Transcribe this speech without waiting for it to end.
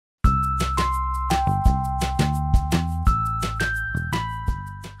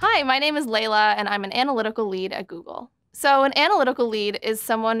Hi, my name is Layla, and I'm an analytical lead at Google. So an analytical lead is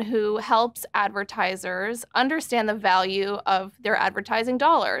someone who helps advertisers understand the value of their advertising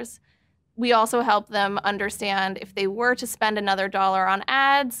dollars. We also help them understand if they were to spend another dollar on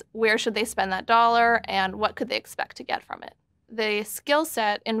ads, where should they spend that dollar, and what could they expect to get from it. The skill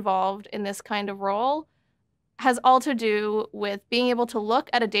set involved in this kind of role has all to do with being able to look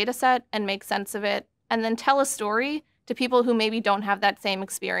at a data set and make sense of it, and then tell a story to people who maybe don't have that same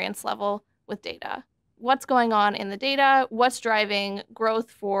experience level with data. What's going on in the data? What's driving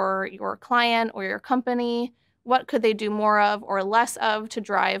growth for your client or your company? What could they do more of or less of to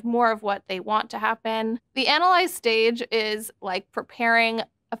drive more of what they want to happen? The analyze stage is like preparing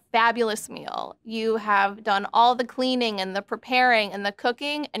a fabulous meal. You have done all the cleaning and the preparing and the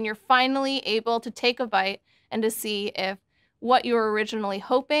cooking, and you're finally able to take a bite and to see if what you were originally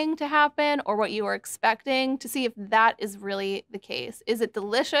hoping to happen or what you were expecting, to see if that is really the case. Is it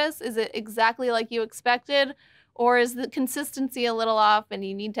delicious? Is it exactly like you expected? Or is the consistency a little off and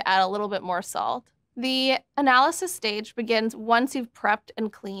you need to add a little bit more salt? The analysis stage begins once you've prepped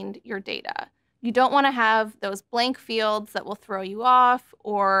and cleaned your data. You don't want to have those blank fields that will throw you off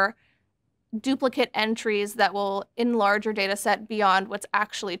or duplicate entries that will enlarge your data set beyond what's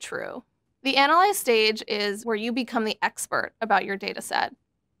actually true. The analyze stage is where you become the expert about your data set.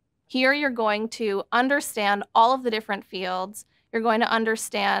 Here you're going to understand all of the different fields. You're going to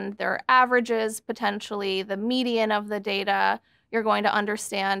understand their averages, potentially the median of the data. You're going to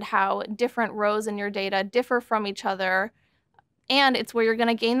understand how different rows in your data differ from each other. And it's where you're going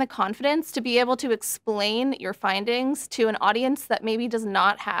to gain the confidence to be able to explain your findings to an audience that maybe does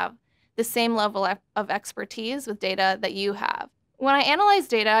not have the same level of expertise with data that you have. When I analyze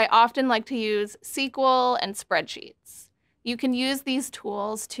data, I often like to use SQL and spreadsheets. You can use these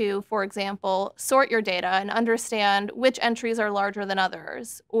tools to, for example, sort your data and understand which entries are larger than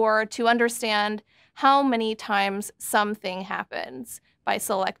others, or to understand how many times something happens by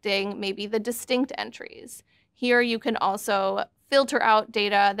selecting maybe the distinct entries. Here you can also filter out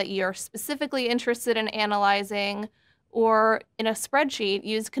data that you're specifically interested in analyzing, or in a spreadsheet,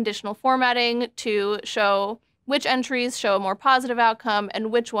 use conditional formatting to show which entries show a more positive outcome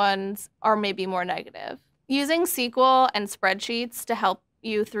and which ones are maybe more negative. Using SQL and spreadsheets to help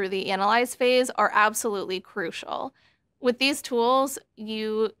you through the analyze phase are absolutely crucial. With these tools,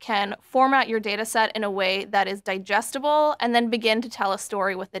 you can format your data set in a way that is digestible and then begin to tell a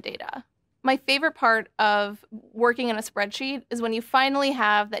story with the data. My favorite part of working in a spreadsheet is when you finally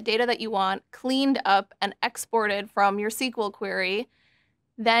have that data that you want cleaned up and exported from your SQL query.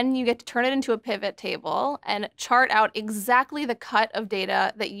 Then you get to turn it into a pivot table and chart out exactly the cut of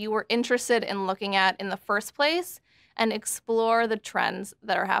data that you were interested in looking at in the first place and explore the trends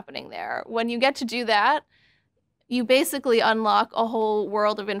that are happening there. When you get to do that, you basically unlock a whole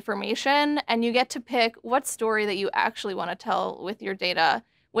world of information, and you get to pick what story that you actually want to tell with your data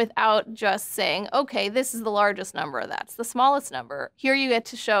without just saying, okay, this is the largest number, that's the smallest number. Here you get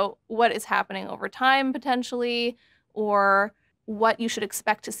to show what is happening over time potentially, or what you should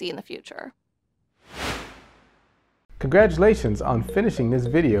expect to see in the future. Congratulations on finishing this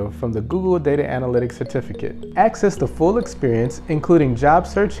video from the Google Data Analytics Certificate. Access the full experience, including job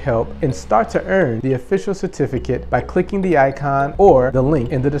search help, and start to earn the official certificate by clicking the icon or the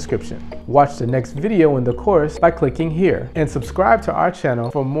link in the description. Watch the next video in the course by clicking here, and subscribe to our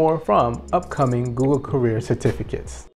channel for more from upcoming Google Career certificates.